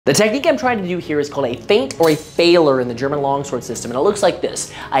The technique I'm trying to do here is called a feint or a Fehler in the German longsword system, and it looks like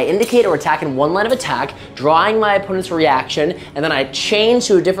this. I indicate or attack in one line of attack, drawing my opponent's reaction, and then I change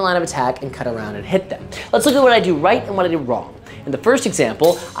to a different line of attack and cut around and hit them. Let's look at what I do right and what I do wrong. In the first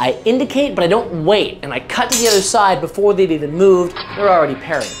example, I indicate but I don't wait, and I cut to the other side before they've even moved. They're already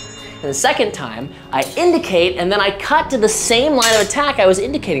parrying. And the second time, I indicate and then I cut to the same line of attack I was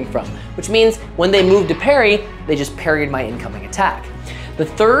indicating from, which means when they moved to parry, they just parried my incoming attack. The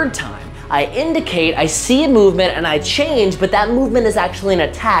third time, I indicate, I see a movement and I change, but that movement is actually an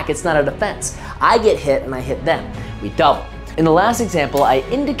attack, it's not a defense. I get hit and I hit them. We double. In the last example, I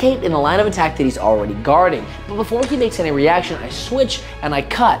indicate in the line of attack that he's already guarding, but before he makes any reaction, I switch and I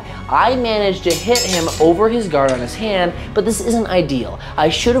cut. I managed to hit him over his guard on his hand, but this isn't ideal. I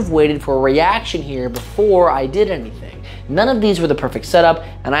should have waited for a reaction here before I did anything. None of these were the perfect setup,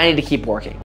 and I need to keep working.